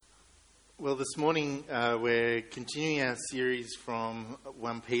Well, this morning we're continuing our series from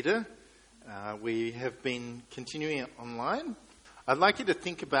 1 Peter. We have been continuing it online. I'd like you to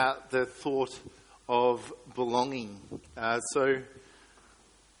think about the thought of belonging. So,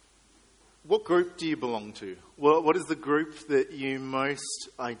 what group do you belong to? What is the group that you most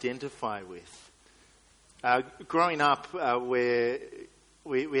identify with? Growing up, where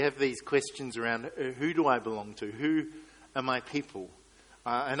we have these questions around who do I belong to? Who are my people?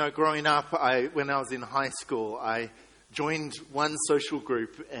 I know growing up, when I was in high school, I joined one social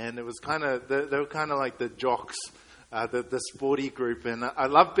group, and it was they were kind of like the jocks, the sporty group, and I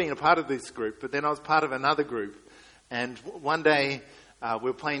loved being a part of this group. But then I was part of another group, and one day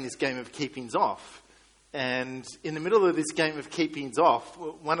we were playing this game of keepings off, and in the middle of this game of keepings off,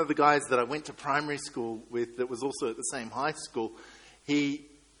 one of the guys that I went to primary school with, that was also at the same high school, he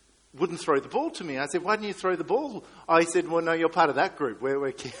wouldn't throw the ball to me. I said, "Why didn't you throw the ball?" Oh, he said, "Well, no, you're part of that group."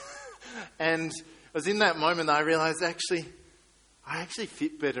 And it was in that moment that I realized, I actually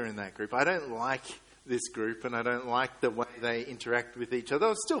fit better in that group. I don't like this group, and I don't like the way they interact with each other. I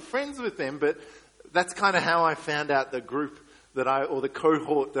was still friends with them, but that's kind of how I found out the group or the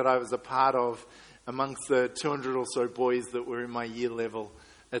cohort that I was a part of amongst the 200 or so boys that were in my year level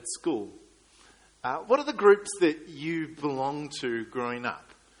at school. What are the groups that you belong to growing up?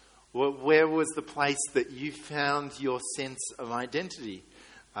 Where was the place that you found your sense of identity?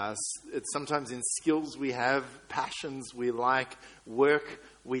 It's sometimes in skills we have, passions we like, work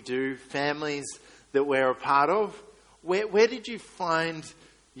we do, families that we're a part of. Where did you find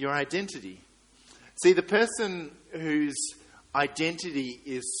your identity? See, the person whose identity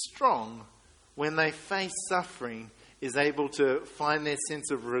is strong, when they face suffering, is able to find their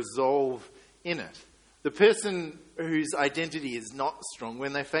sense of resolve in it. The person whose identity is not strong,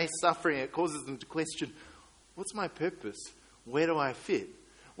 when they face suffering, it causes them to question, what's my purpose? Where do I fit?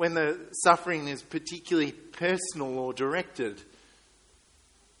 When the suffering is particularly personal or directed,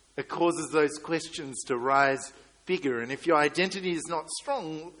 it causes those questions to rise bigger. And if your identity is not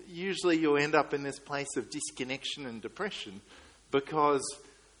strong, usually you'll end up in this place of disconnection and depression, because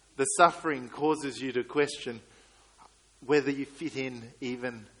the suffering causes you to question whether you fit in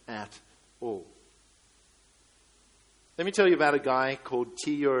even at all. Let me tell you about a guy called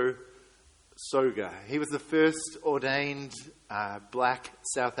Tio Soga. He was the first ordained black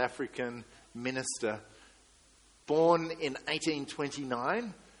South African minister, born in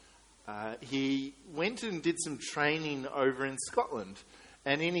 1829. He went and did some training over in Scotland.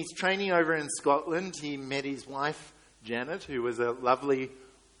 And in his training over in Scotland, he met his wife, Janet, who was a lovely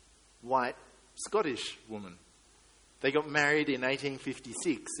white Scottish woman. They got married in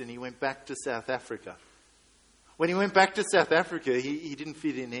 1856, and he went back to South Africa. When he went back to South Africa, he didn't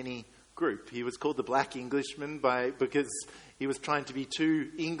fit in any group. He was called the Black Englishman because he was trying to be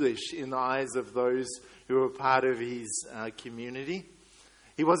too English in the eyes of those who were part of his community.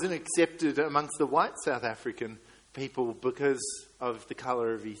 He wasn't accepted amongst the white South African people because of the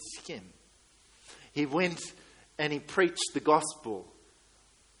colour of his skin. He went and he preached the gospel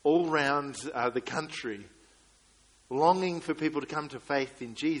all round the country, longing for people to come to faith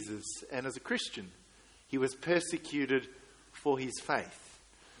in Jesus. And as a Christian, he was persecuted for his faith.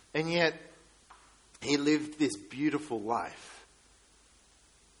 And yet, he lived this beautiful life.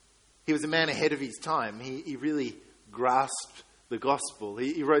 He was a man ahead of his time. He really grasped the gospel.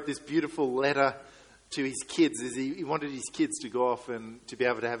 He wrote this beautiful letter to his kids, as he wanted his kids to go off and to be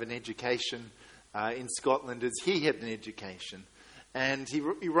able to have an education in Scotland as he had an education. And he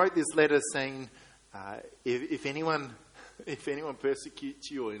wrote this letter saying, if anyone persecutes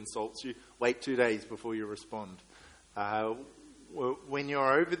you or insults you, wait 2 days before you respond. When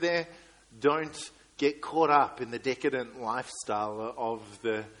you're over there, don't get caught up in the decadent lifestyle of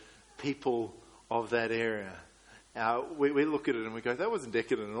the people of that area. We look at it and we go, that wasn't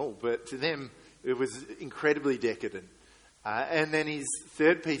decadent at all. But to them, it was incredibly decadent. And then his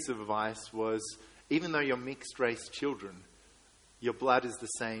third piece of advice was, even though you're mixed race children, your blood is the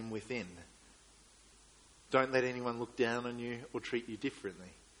same within. Don't let anyone look down on you or treat you differently.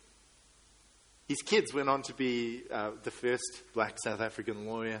 His kids went on to be the first black South African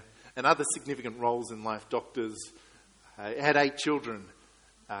lawyer and other significant roles in life. Doctors, had 8 children,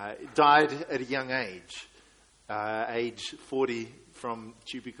 died at a young age 40 from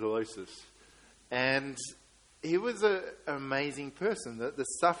tuberculosis. And he was an amazing person. The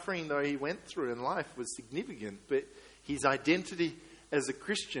suffering, though, he went through in life was significant, but his identity as a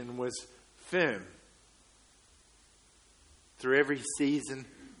Christian was firm through every season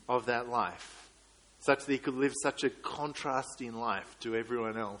of that life, such that he could live such a contrasting life to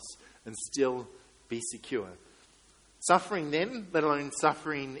everyone else and still be secure. Suffering then, let alone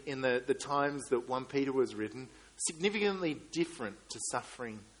suffering in the times that 1 Peter was written, significantly different to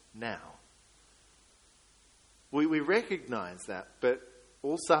suffering now. We recognize that, but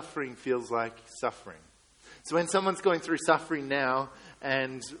all suffering feels like suffering. So when someone's going through suffering now,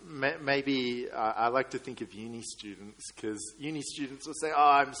 and maybe I like to think of uni students, because uni students will say,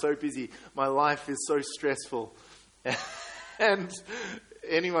 "Oh, I'm so busy. My life is so stressful." And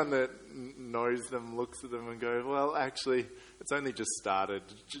anyone that knows them looks at them and goes, "Well, actually, it's only just started.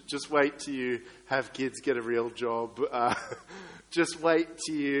 Just wait till you have kids, get a real job. Just wait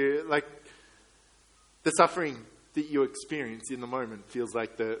till you..." Like, the suffering that you experience in the moment feels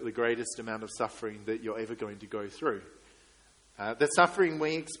like the greatest amount of suffering that you're ever going to go through. The suffering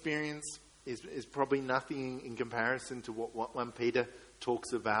we experience is probably nothing in comparison to what 1 Peter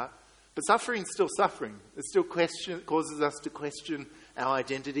talks about. But suffering's still suffering. It still causes us to question our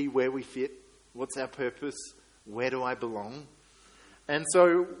identity, where we fit, what's our purpose, where do I belong? And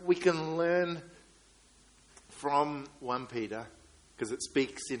so we can learn from 1 Peter, because it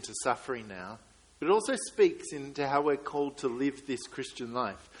speaks into suffering now, but it also speaks into how we're called to live this Christian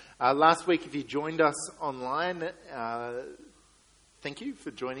life. Last week, if you joined us online, thank you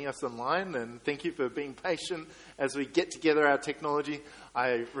for joining us online, and thank you for being patient as we get together our technology.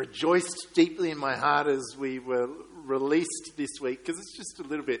 I rejoiced deeply in my heart as we were released this week, because it's just a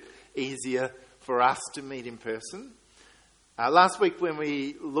little bit easier for us to meet in person. Last week when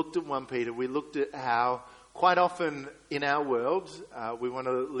we looked at 1 Peter, we looked at how quite often in our world we want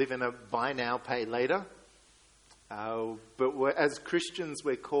to live in a buy now, pay later. But as Christians,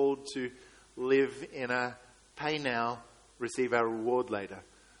 we're called to live in a pay now, receive our reward later.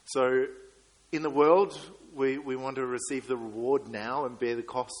 So in the world, we want to receive the reward now and bear the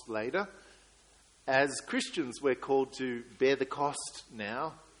cost later. As Christians, we're called to bear the cost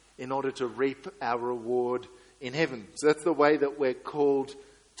now in order to reap our reward in heaven. So that's the way that we're called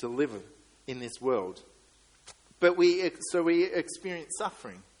to live in this world. But we experience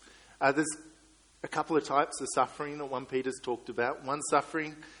suffering. There's a couple of types of suffering that 1 Peter's talked about. One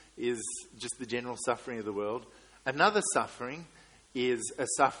suffering is just the general suffering of the world. Another suffering is a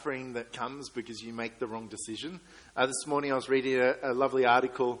suffering that comes because you make the wrong decision. This morning I was reading a lovely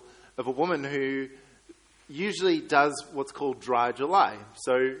article of a woman who usually does what's called dry July.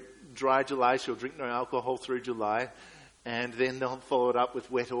 So dry July, she'll drink no alcohol through July, and then they'll follow it up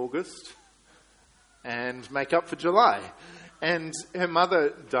with wet August and make up for July. And her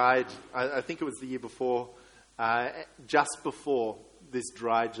mother died, I think it was the year before, just before this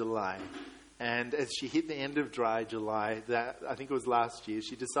dry July. And as she hit the end of dry July, I think it was last year,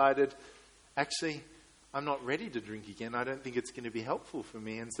 she decided, actually, I'm not ready to drink again. I don't think it's going to be helpful for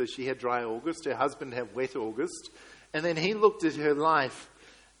me. And so she had dry August. Her husband had wet August. And then he looked at her life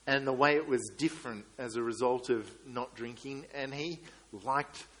and the way it was different as a result of not drinking. And he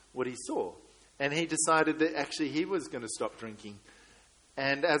liked what he saw. And he decided that actually he was going to stop drinking.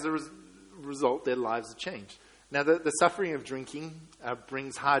 And as a result, their lives have changed. Now, the suffering of drinking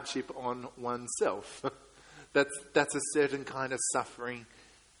brings hardship on oneself. That's a certain kind of suffering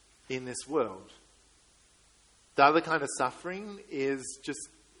in this world. The other kind of suffering is just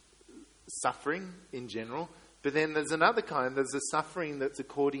suffering in general. But then there's another kind. There's a suffering that's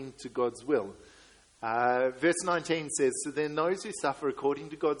according to God's will. Verse 19 says, "So then those who suffer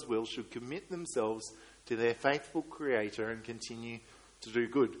according to God's will should commit themselves to their faithful Creator and continue to do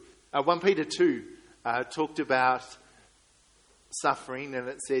good." 1 Peter 2 talked about suffering, and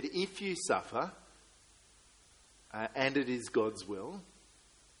it said, if you suffer, and it is God's will.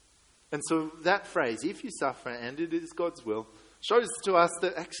 And so that phrase, if you suffer and it is God's will, shows to us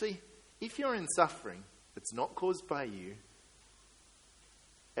that actually, if you're in suffering, it's not caused by you,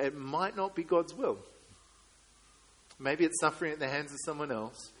 it might not be God's will. Maybe it's suffering at the hands of someone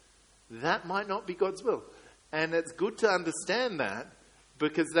else. That might not be God's will. And it's good to understand that,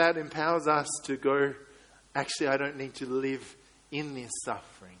 because that empowers us to go, actually, I don't need to live in this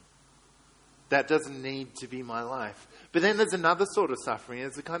suffering. That doesn't need to be my life. But then there's another sort of suffering.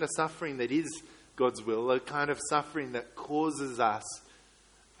 There's a kind of suffering that is God's will, a kind of suffering that causes us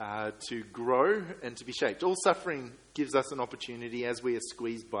to grow and to be shaped. All suffering gives us an opportunity, as we are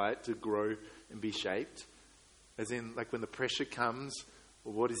squeezed by it, to grow and be shaped. As in, like when the pressure comes,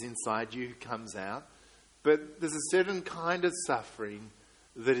 or what is inside you comes out. But there's a certain kind of suffering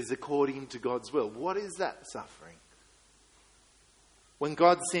that is according to God's will. What is that suffering? When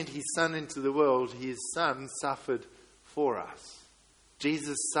God sent his Son into the world, his Son suffered for us.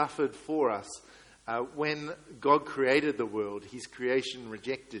 Jesus suffered for us. When God created the world, his creation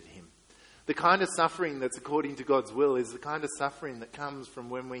rejected him. The kind of suffering that's according to God's will is the kind of suffering that comes from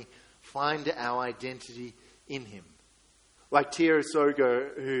when we find our identity in him. Like Tierra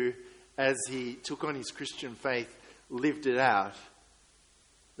Sogo, who, as he took on his Christian faith, lived it out.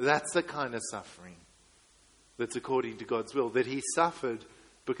 That's the kind of suffering that's according to God's will. That he suffered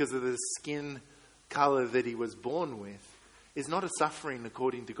because of the skin colour that he was born with is not a suffering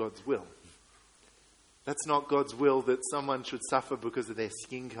according to God's will. That's not God's will, that someone should suffer because of their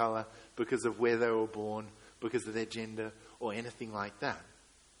skin colour, because of where they were born, because of their gender, or anything like that.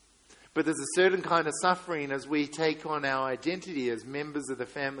 But there's a certain kind of suffering as we take on our identity as members of the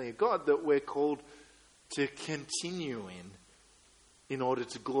family of God that we're called to continue in order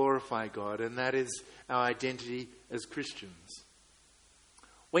to glorify God, and that is our identity as Christians.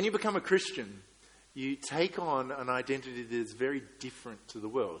 When you become a Christian, you take on an identity that is very different to the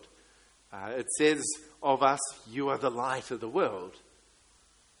world. It says of us, you are the light of the world.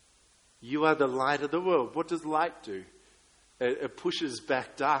 You are the light of the world. What does light do? It pushes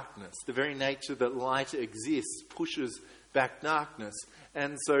back darkness. The very nature that light exists pushes back darkness.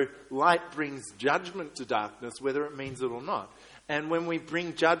 And so light brings judgment to darkness, whether it means it or not. And when we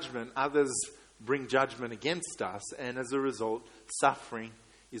bring judgment, others bring judgment against us. And as a result, suffering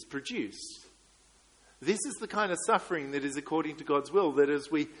is produced. This is the kind of suffering that is according to God's will, that as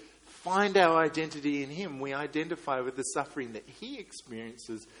we find our identity in Him, we identify with the suffering that He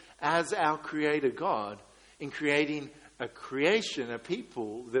experiences as our Creator God in creating a creation, a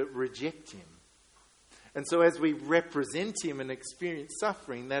people that reject Him. And so as we represent Him and experience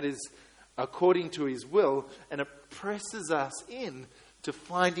suffering, that is according to His will, and it presses us in to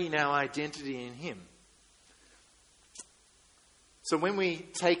finding our identity in Him. So when we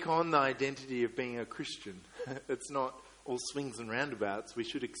take on the identity of being a Christian, it's not all swings and roundabouts. We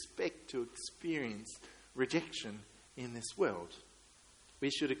should expect to experience rejection in this world. We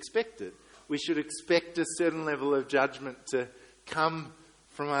should expect it. We should expect a certain level of judgment to come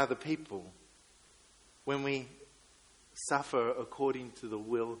from other people when we suffer according to the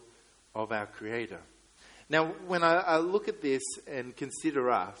will of our Creator. Now, when I look at this and consider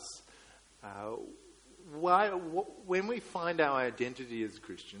us, when we find our identity as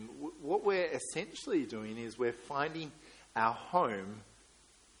Christian, what we're essentially doing is we're finding our home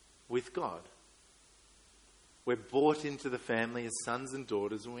with God. We're brought into the family as sons and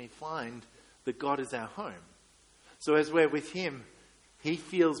daughters, and we find that God is our home. So as we're with Him, He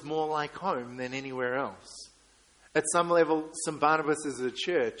feels more like home than anywhere else. At some level, St. Barnabas as a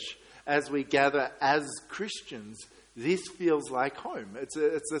church, as we gather as Christians, this feels like home. It's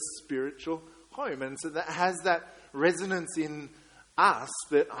a spiritual home. And so that has that resonance in us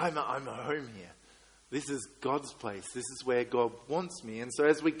that I'm a home here. This is God's place. This is where God wants me. And so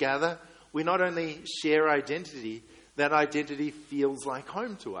as we gather, we not only share identity, that identity feels like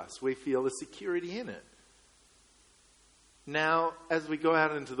home to us. We feel a security in it. Now, as we go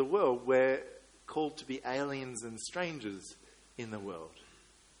out into the world, we're called to be aliens and strangers in the world.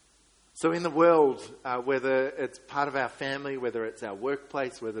 So in the world, whether it's part of our family, whether it's our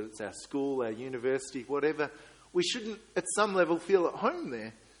workplace, whether it's our school, our university, whatever, we shouldn't at some level feel at home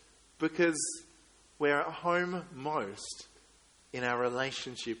there, because we're at home most in our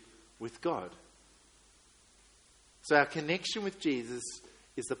relationship with God. So our connection with Jesus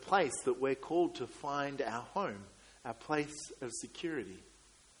is the place that we're called to find our home, our place of security.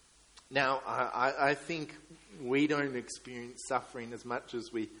 Now, I think we don't experience suffering as much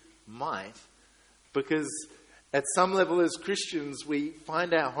as we might, because at some level as Christians we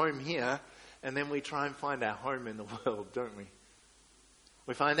find our home here, and then we try and find our home in the world, don't we?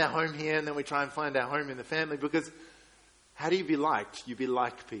 We find our home here, and then we try and find our home in the family, because how do you be liked? You be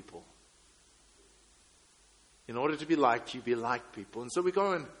like people. In order to be liked, you be like people. And so we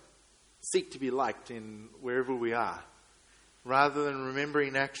go and seek to be liked in wherever we are, rather than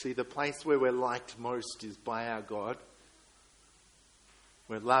remembering actually the place where we're liked most is by our God.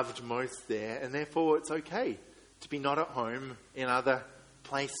 We're loved most there, and therefore it's okay to be not at home in other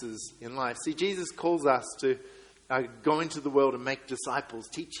places in life. See, Jesus calls us to go into the world and make disciples,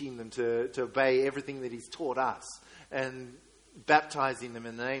 teaching them to obey everything that He's taught us, and baptizing them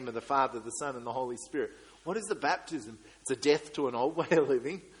in the name of the Father, the Son, and the Holy Spirit. What is the baptism? It's a death to an old way of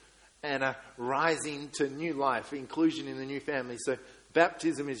living and a rising to new life, inclusion in the new family. So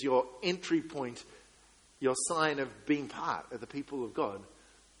baptism is your entry point, your sign of being part of the people of God.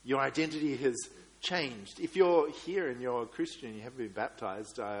 Your identity has changed. If you're here and you're a Christian, you haven't been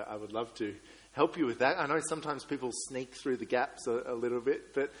baptized, I would love to help you with that. I know sometimes people sneak through the gaps a little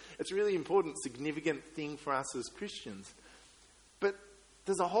bit, but it's a really important, significant thing for us as Christians. But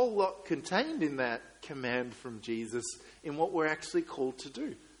there's a whole lot contained in that command from Jesus in what we're actually called to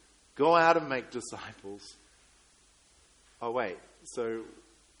do. Go out and make disciples. Oh wait, so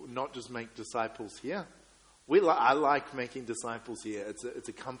not just make disciples here? I like making disciples here. It's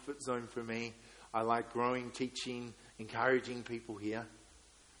a comfort zone for me. I like growing, teaching, encouraging people here.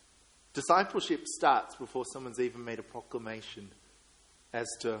 Discipleship starts before someone's even made a proclamation as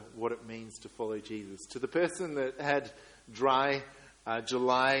to what it means to follow Jesus. To the person that had dry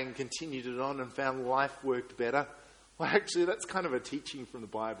July and continued it on and found life worked better, well, actually, that's kind of a teaching from the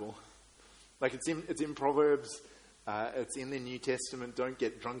Bible. Like it's in Proverbs, it's in the New Testament. Don't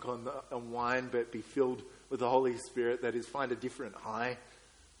get drunk on wine, but be filled with the Holy Spirit. That is, find a different high.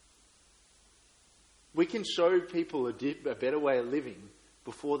 We can show people a better way of living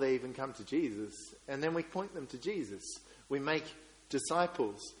before they even come to Jesus. And then we point them to Jesus. We make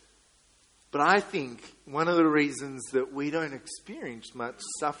disciples. But I think one of the reasons that we don't experience much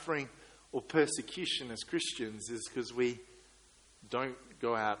suffering or persecution as Christians is because we don't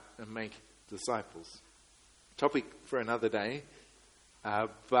go out and make disciples. Topic for another day.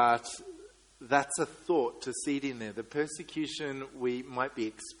 But that's a thought to seed in there. The persecution we might be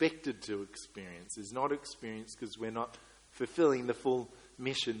expected to experience is not experienced because we're not fulfilling the full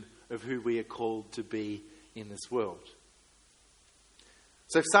mission of who we are called to be in this world.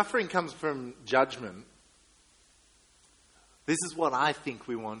 So if suffering comes from judgment, this is what I think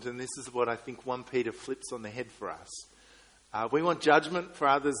we want, and this is what I think 1 Peter flips on the head for us. We want judgment for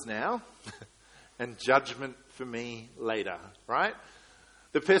others now and judgment for me later, right?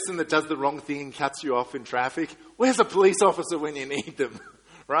 The person that does the wrong thing and cuts you off in traffic, where's a police officer when you need them,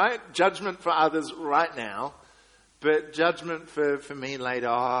 right? Judgment for others right now, but judgment for me later.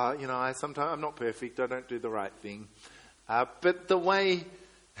 I'm not perfect, I don't do the right thing. But the way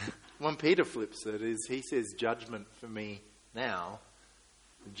 1 Peter flips it is he says judgment for me now,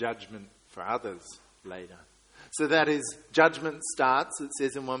 judgment for others later. So that is, judgment starts, it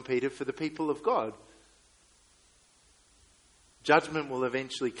says in 1 Peter, for the people of God. Judgment will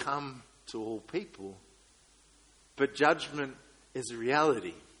eventually come to all people, but judgment is a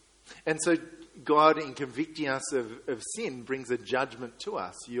reality. And so God, in convicting us of sin, brings a judgment to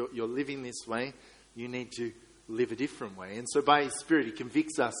us. You're living this way, you need to live a different way. And so by His Spirit, He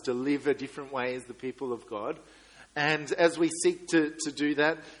convicts us to live a different way as the people of God. And as we seek to do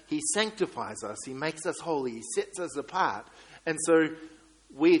that, He sanctifies us, He makes us holy, He sets us apart. And so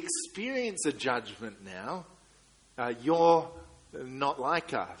we experience a judgment now. You're not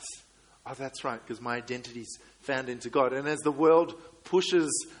like us. Oh, that's right, because my identity's found into God. And as the world pushes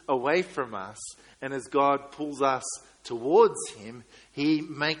away from us, and as God pulls us towards Him, He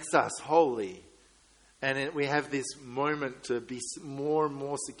makes us holy. And we have this moment to be more and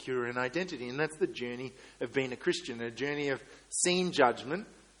more secure in identity. And that's the journey of being a Christian, a journey of seeing judgment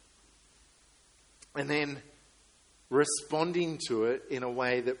and then responding to it in a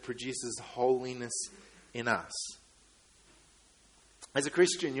way that produces holiness in us. As a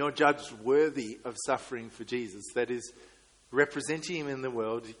Christian, you're judged worthy of suffering for Jesus. That is, representing Him in the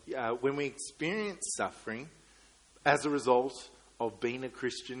world. When we experience suffering as a result of being a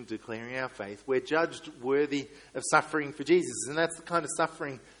Christian, declaring our faith, we're judged worthy of suffering for Jesus. And that's the kind of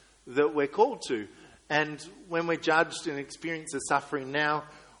suffering that we're called to. And when we're judged and experience the suffering now,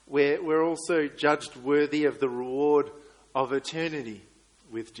 we're also judged worthy of the reward of eternity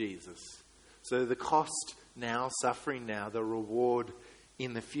with Jesus. So the cost now, suffering now, the reward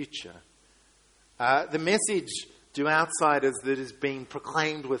in the future. The message to outsiders that is being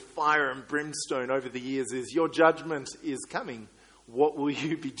proclaimed with fire and brimstone over the years is, your judgment is coming. What will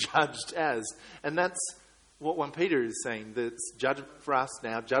you be judged as? And that's what 1 Peter is saying. That's judgment for us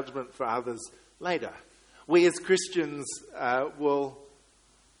now, judgment for others later. We as Christians,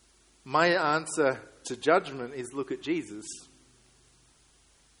 my answer to judgment is look at Jesus.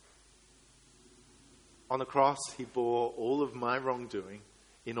 On the cross, He bore all of my wrongdoing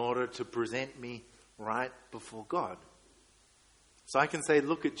in order to present me right before God. So I can say,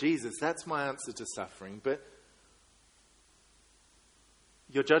 look at Jesus. That's my answer to suffering. But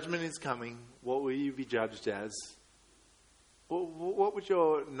your judgment is coming. What will you be judged as? What would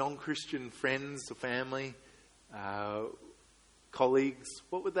your non-Christian friends or family, colleagues,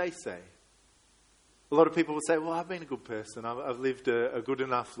 what would they say? A lot of people would say, well, I've been a good person. I've lived a good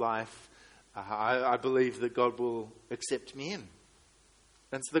enough life. I believe that God will accept me in.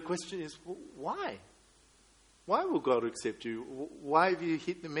 And so the question is, well, why? Why will God accept you? Why have you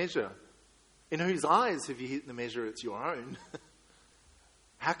hit the measure? In whose eyes have you hit the measure? It's your own.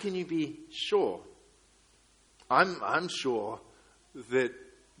 How can you be sure? I'm sure that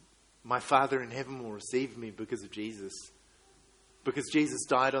my Father in heaven will receive me because of Jesus. Because Jesus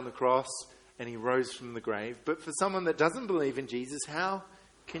died on the cross and He rose from the grave. But for someone that doesn't believe in Jesus, how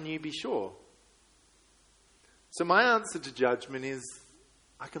can you be sure? So my answer to judgment is,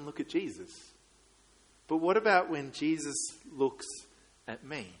 I can look at Jesus. But what about when Jesus looks at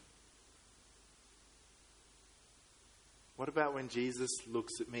me? What about when Jesus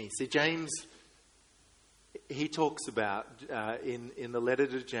looks at me? See, James, he talks about in the letter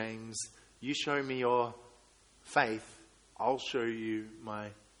to James, you show me your faith, I'll show you my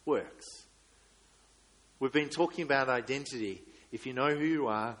works. We've been talking about identity. If you know who you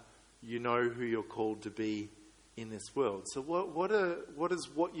are, you know who you're called to be in this world. So what does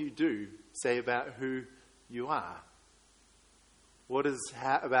what you do say about who you are? What does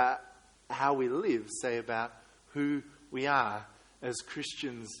about how we live say about who we are as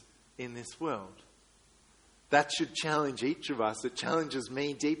Christians in this world? That should challenge each of us. It challenges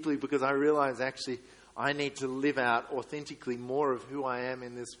me deeply because I realize actually I need to live out authentically more of who I am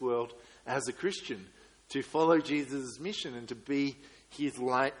in this world as a Christian, to follow Jesus' mission and to be his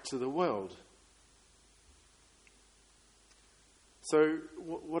light to the world. So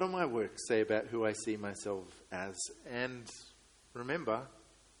what do my works say about who I see myself as? And remember,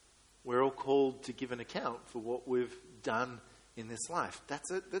 we're all called to give an account for what we've done in this life.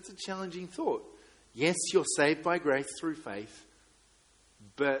 That's a challenging thought. Yes, you're saved by grace through faith,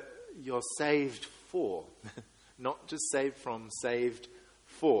 but you're saved for. Not just saved from, saved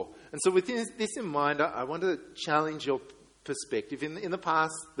for. And so with this in mind, I want to challenge your perspective. In the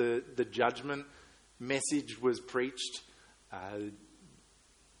past, the judgment message was preached.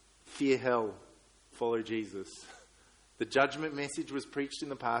 Fear hell, follow Jesus. The judgment message was preached in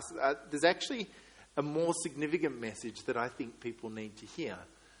the past. There's actually a more significant message that I think people need to hear.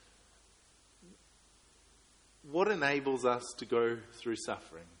 What enables us to go through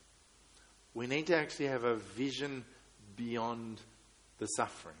suffering? We need to actually have a vision beyond the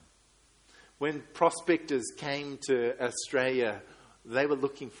suffering. When prospectors came to Australia, they were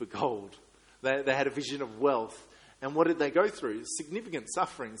looking for gold. They had a vision of wealth. And what did they go through? Significant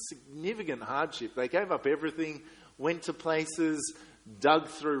suffering, significant hardship. They gave up everything, went to places, dug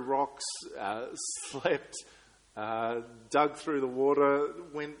through rocks, slept, dug through the water,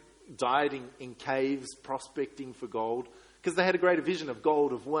 died in caves prospecting for gold, because they had a greater vision of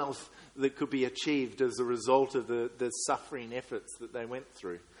gold, of wealth that could be achieved as a result of the suffering efforts that they went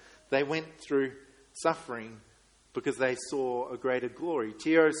through. They went through suffering because they saw a greater glory.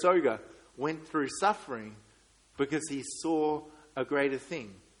 Tio Soga went through suffering because he saw a greater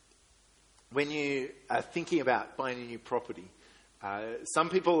thing. When you are thinking about buying a new property, some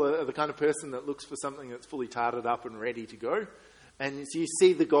people are the kind of person that looks for something that's fully tarted up and ready to go. And so you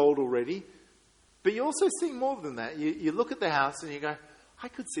see the gold already. But you also see more than that. You look at the house and you go, I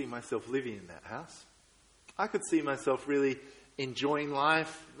could see myself living in that house. I could see myself really enjoying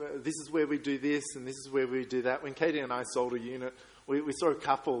life. This is where we do this and this is where we do that. When Katie and I sold a unit, we saw a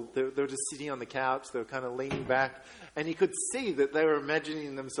couple. They were just sitting on the couch. They were kind of leaning back. And you could see that they were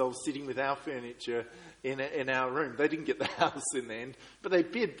imagining themselves sitting with our furniture in our room. They didn't get the house in the end, but they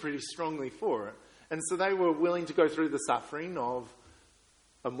bid pretty strongly for it. And so they were willing to go through the suffering of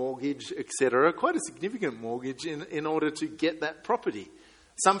a mortgage, etc., quite a significant mortgage in order to get that property.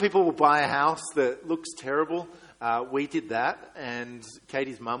 Some people will buy a house that looks terrible. We did that, and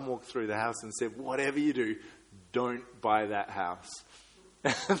Katie's mum walked through the house and said, whatever you do, don't buy that house.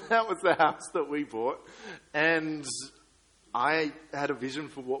 And that was the house that we bought. And I had a vision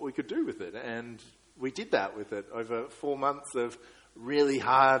for what we could do with it, and we did that with it over 4 months of really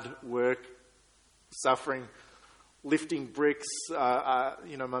hard work, suffering, lifting bricks. My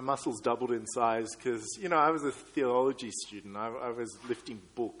muscles doubled in size because, I was a theology student. I was lifting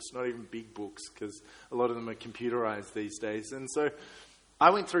books, not even big books, because a lot of them are computerized these days. And so I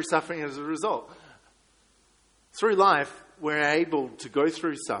went through suffering as a result. Through life, we're able to go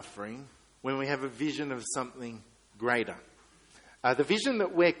through suffering when we have a vision of something greater. The vision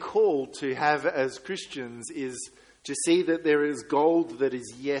that we're called to have as Christians is to see that there is gold that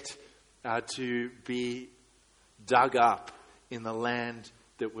is yet to be dug up in the land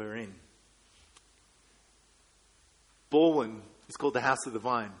that we're in. Balwyn is called the House of the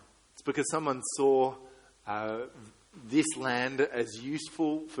Vine. It's because someone saw this land as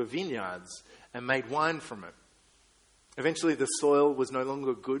useful for vineyards and made wine from it. Eventually the soil was no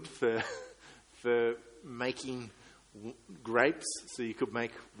longer good for making grapes, so you could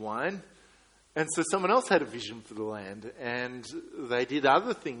make wine. And so someone else had a vision for the land, and they did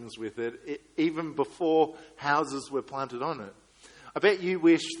other things with it, even before houses were planted on it. I bet you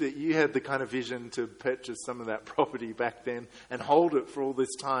wish that you had the kind of vision to purchase some of that property back then and hold it for all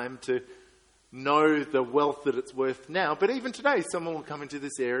this time to know the wealth that it's worth now. But even today, someone will come into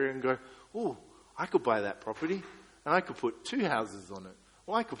this area and go, oh, I could buy that property, and I could put 2 houses on it.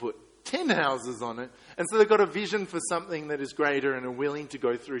 Or I could put 10 houses on it. And so they've got a vision for something that is greater and are willing to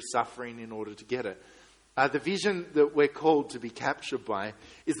go through suffering in order to get it. The vision that we're called to be captured by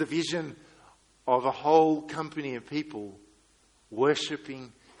is the vision of a whole company of people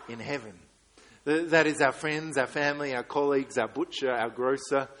worshipping in heaven. That is our friends, our family, our colleagues, our butcher, our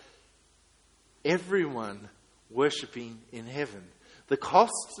grocer. Everyone worshipping in heaven. The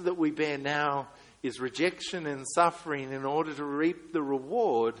cost that we bear now is rejection and suffering in order to reap the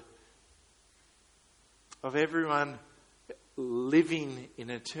reward of everyone living in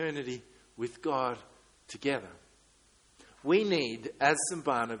eternity with God together. We need, as St.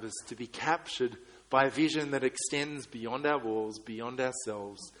 Barnabas, to be captured by a vision that extends beyond our walls, beyond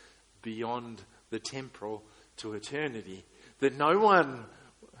ourselves, beyond the temporal to eternity. That no one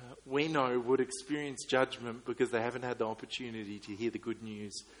we know would experience judgment because they haven't had the opportunity to hear the good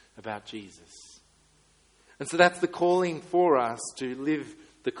news about Jesus. And so that's the calling for us, to live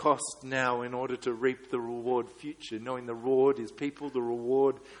the cost now in order to reap the reward future, knowing the reward is people, the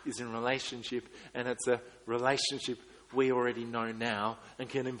reward is in relationship, and it's a relationship we already know now and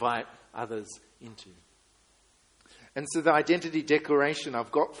can invite others into. And so the identity declaration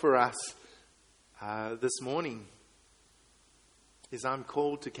I've got for us this morning is I'm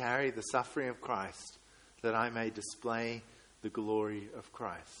called to carry the suffering of Christ that I may display the glory of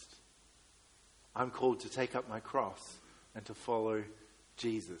Christ. I'm called to take up my cross and to follow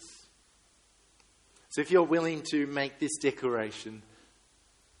Jesus. So if you're willing to make this declaration,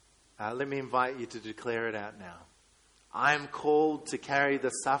 let me invite you to declare it out now. I am called to carry the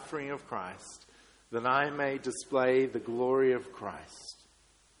suffering of Christ that I may display the glory of Christ.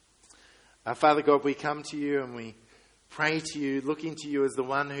 Father God, we come to you and we pray to you, looking to you as the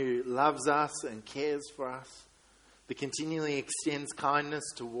one who loves us and cares for us, that continually extends kindness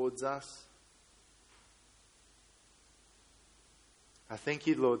towards us. I thank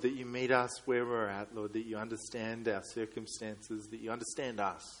you, Lord, that you meet us where we're at, Lord, that you understand our circumstances, that you understand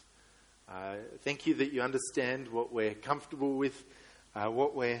us. Thank you that you understand what we're comfortable with,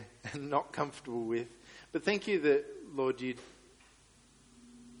 what we're not comfortable with. But thank you that, Lord, you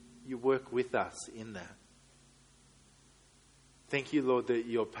work with us in that. Thank you, Lord, that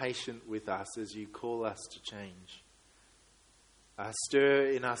you're patient with us as you call us to change.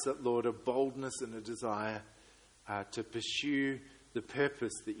 Stir in us, Lord, a boldness and a desire to pursue the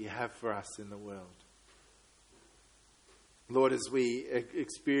purpose that you have for us in the world. Lord, as we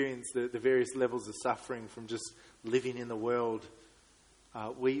experience the various levels of suffering from just living in the world,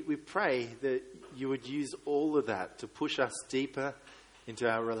 we pray that you would use all of that to push us deeper into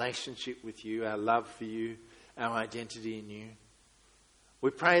our relationship with you, our love for you, our identity in you. We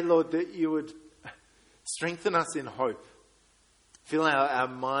pray, Lord, that you would strengthen us in hope. Fill our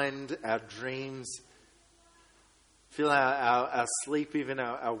mind, our dreams, fill our sleep, even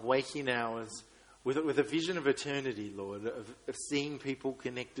our waking hours, with a vision of eternity, Lord, of seeing people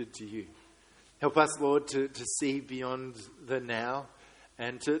connected to you. Help us, Lord, to see beyond the now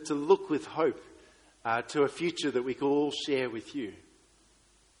and to look with hope to a future that we can all share with you.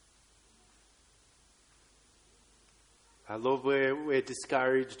 Lord, where we're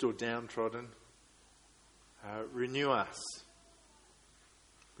discouraged or downtrodden, renew us.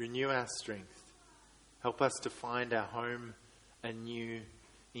 Renew our strength. Help us to find our home anew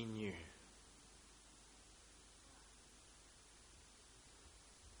in you.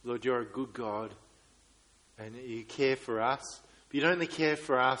 Lord, you're a good God and you care for us. But you don't only care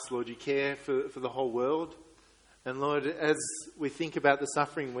for us, Lord, you care for the whole world. And Lord, as we think about the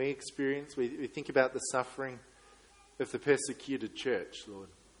suffering we experience, we think about the suffering of the persecuted church, Lord.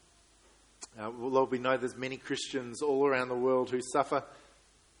 Lord, we know there's many Christians all around the world who suffer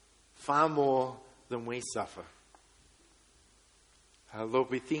far more than we suffer. Lord,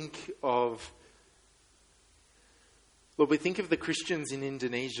 we think of the Christians in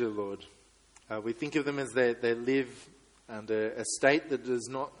Indonesia, Lord. We think of them as they live under a state that does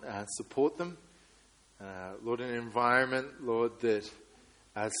not support them. Lord, an environment, Lord, that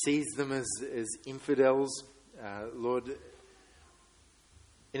sees them as infidels. Lord,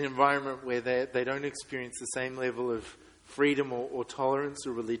 an environment where they don't experience the same level of freedom or tolerance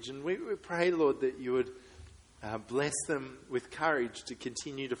or religion. We pray, Lord, that you would bless them with courage to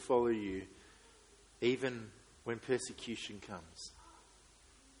continue to follow you, even when persecution comes.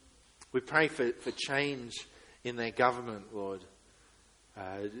 We pray for change in their government, Lord.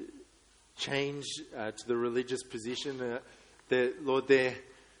 Change to the religious position. That, Lord, their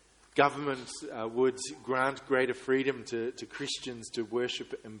government would grant greater freedom to Christians to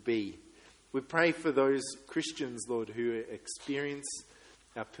worship and be. We pray for those Christians, Lord, who experience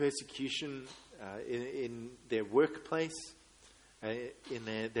persecution in their workplace,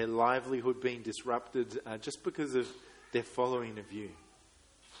 in their livelihood being disrupted just because of their following of you.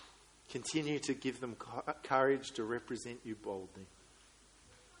 Continue to give them courage to represent you boldly.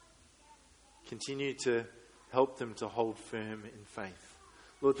 Continue to help them to hold firm in faith.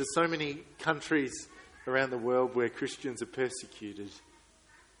 Lord, there's so many countries around the world where Christians are persecuted,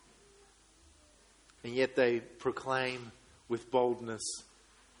 and yet they proclaim with boldness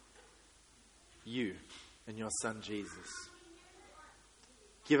you and your Son Jesus.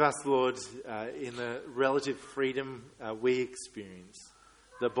 Give us, Lord, in the relative freedom we experience,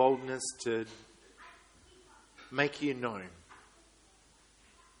 the boldness to make you known,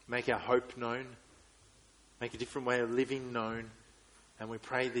 make our hope known, make a different way of living known. And we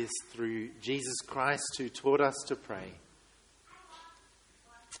pray this through Jesus Christ, who taught us to pray.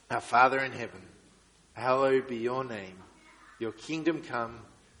 Our Father in heaven, hallowed be your name. Your kingdom come,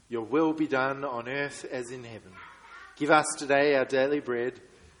 your will be done on earth as in heaven. Give us today our daily bread.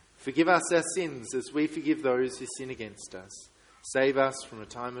 Forgive us our sins as we forgive those who sin against us. Save us from a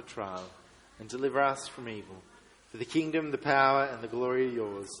time of trial and deliver us from evil. For the kingdom, the power and the glory are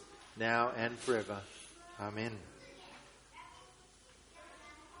yours, now and forever. Amen.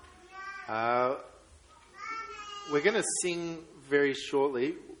 We're going to sing very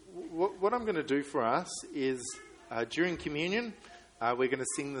shortly. What I'm going to do for us is during communion, we're going to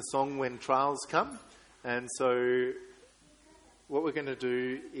sing the song When Trials Come. And so what we're going to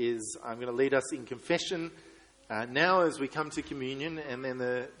do is I'm going to lead us in confession now as we come to communion, and then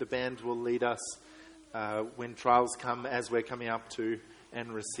the band will lead us when trials come as we're coming up to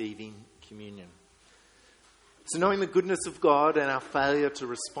and receiving communion. So knowing the goodness of God and our failure to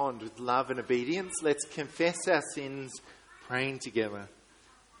respond with love and obedience, let's confess our sins praying together.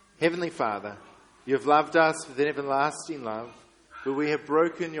 Heavenly Father, you have loved us with an everlasting love, but we have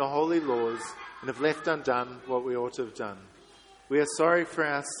broken your holy laws and have left undone what we ought to have done. We are sorry for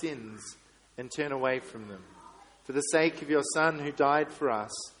our sins and turn away from them. For the sake of your Son who died for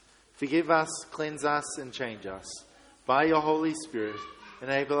us, forgive us, cleanse us and change us. By your Holy Spirit,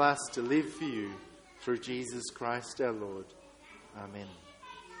 enable us to live for you through Jesus Christ our Lord. Amen.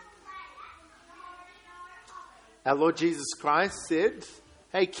 Our Lord Jesus Christ said,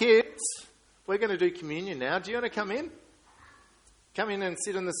 hey kids, we're going to do communion now. Do you want to come in? Come in and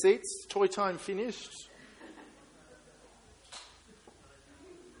sit in the seats. Toy time finished.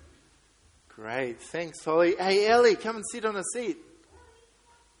 Great. Thanks, Holly. Hey, Ellie, come and sit on a seat.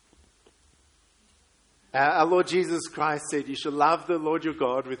 Our Lord Jesus Christ said, you shall love the Lord your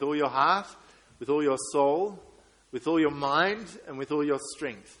God with all your heart, with all your soul, with all your mind, and with all your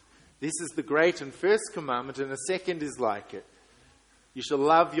strength. This is the great and first commandment, and a second is like it. You shall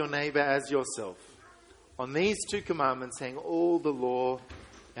love your neighbour as yourself. On these two commandments hang all the law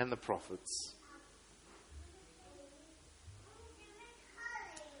and the prophets.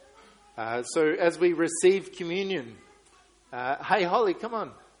 So as we receive communion, hey Holly, come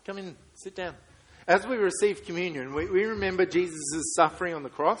on, come in, sit down. As we receive communion, we remember Jesus' suffering on the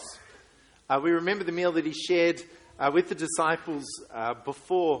cross. We remember the meal that he shared with the disciples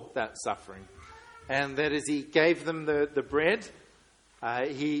before that suffering. And that as he gave them the bread,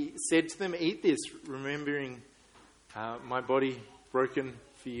 he said to them, eat this, remembering my body broken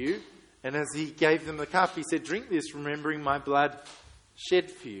for you. And as he gave them the cup, he said, drink this, remembering my blood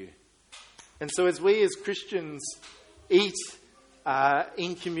shed for you. And so as we as Christians eat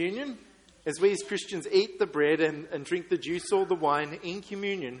in communion, as we as Christians eat the bread and drink the juice or the wine in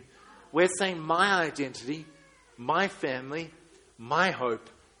communion, we're saying my identity, my family, my hope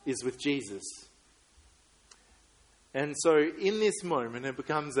is with Jesus. And so in this moment, it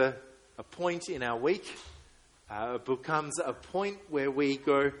becomes a point in our week. It becomes a point where we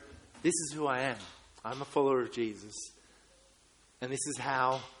go, this is who I am. I'm a follower of Jesus. And this is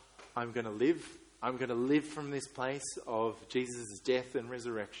how I'm going to live. I'm going to live from this place of Jesus' death and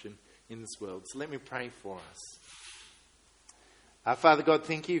resurrection in this world. So let me pray for us. Father God,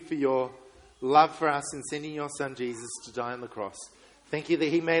 thank you for your love for us in sending your Son Jesus to die on the cross. Thank you that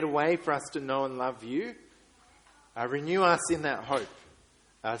he made a way for us to know and love you. Renew us in that hope.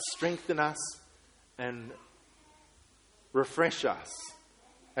 Strengthen us and refresh us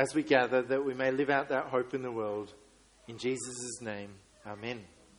as we gather, that we may live out that hope in the world. In Jesus' name, amen.